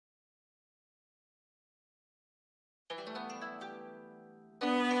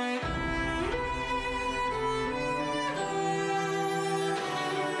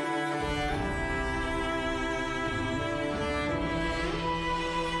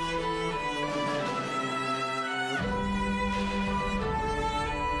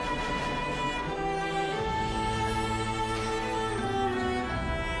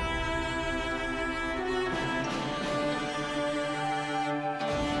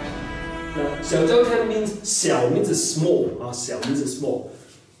Xiao Zhou Tian means Xiao means small. Xiao means small.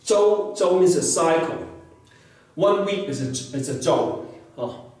 Zhou means a cycle. 1 week is a Zhou.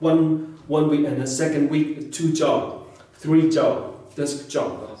 1 week and the second week 2 Zhou, 3 Zhou. That's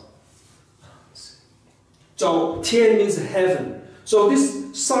Zhou. Zhou Tian means heaven. So this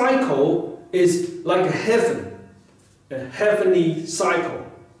cycle is like a heaven, a heavenly cycle.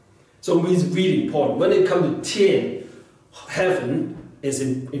 So it means really important. When it comes to Tian, heaven is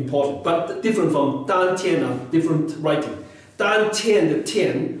important, but different from Dan Tian, different writing. Dan Tian, the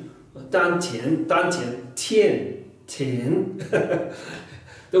Tian, Dan Tian, Tian, Tian.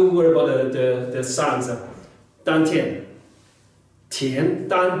 Don't worry about the sounds. Dan Tian, Tian,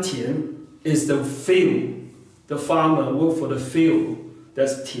 Dan Tian is the field. The farmer work for the field.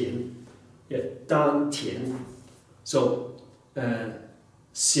 That's Tian. Yeah, Dan Tian. So,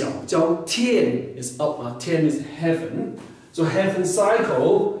 Xiao Zhou Tian is up. Tian is heaven. So heaven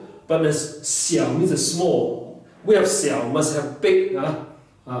cycle, but as Xiao means small. We have Xiao, must have big.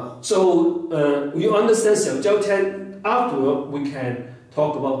 So you understand Xiao Zhou Tian. Afterward, we can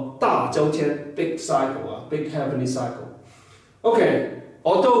talk about Da Zhou Tian, big cycle, big heavenly cycle. Okay.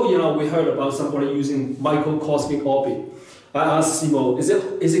 Although we heard about somebody using microcosmic orbit, I asked Simo, is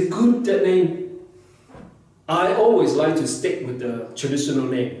it good that name? I always like to stick with the traditional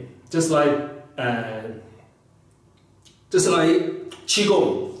name, just like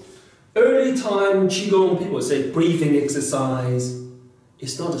Qigong. Early time Qigong, people say breathing exercise.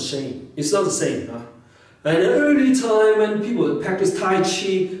 It's not the same. It's not the same. And early time when people practice Tai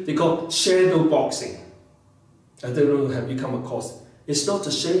Chi, they call shadow boxing. I don't know, have you come across it? It's not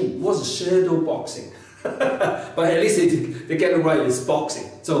the same. What's shadow boxing? But at least they get it right, it's boxing.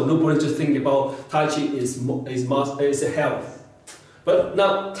 So nobody just think about Tai Chi is health. But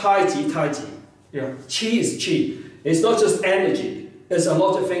now Tai Chi. Yeah, Qi is Qi. It's not just energy. There's a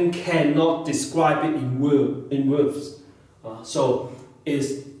lot of things cannot describe it in words. So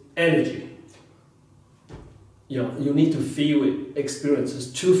it's energy. You need to feel it, experience.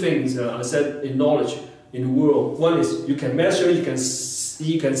 There's 2 things I said in knowledge in the world. One is you can measure, you can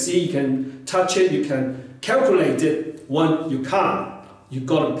see, you can touch it, you can calculate it. One you can't. You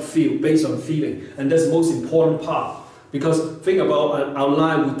gotta feel based on feeling, and that's the most important part. Because think about our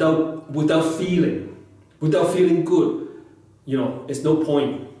life without feeling. Without feeling good, it's no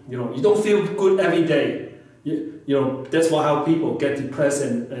point. You don't feel good every day. That's how people get depressed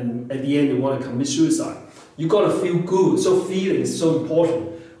and at the end they want to commit suicide. You gotta feel good. So feeling is so important.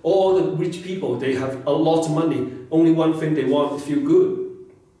 All the rich people, they have a lot of money. Only one thing they want to feel good.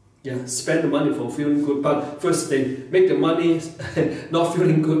 Yeah, spend the money for feeling good. But first they make the money not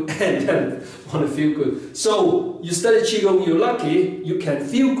feeling good and then want to feel good. So you study Qigong, you're lucky, you can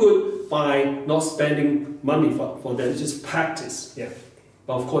feel good by not spending money for that. Just practice. Yeah.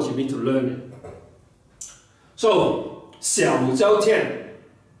 But of course you need to learn it. So Xiao Zhou Tian.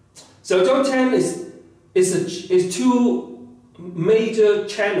 Xiao Zhou Tian is 2 major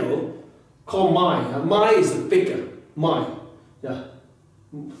channel called mind. Mind is a bigger mind. Yeah.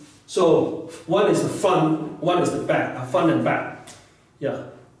 So one is the front, one is the back, front and back. Yeah.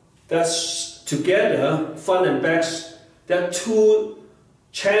 That's together, front and back. There are 2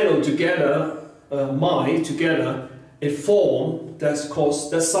 channel together, mind together. It form that's called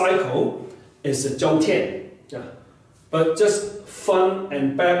that cycle is a Zhou Tian. Yeah. But just front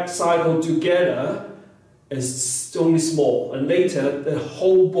and back cycle together is only small, and later the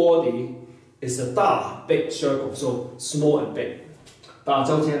whole body is a Da, big circle, so small and big. Da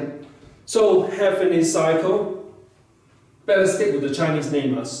Zhou Tian. So heavenly cycle, better stick with the Chinese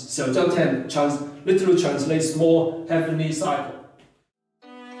name as Xiao Zhou Tian, literally translates more heavenly cycle.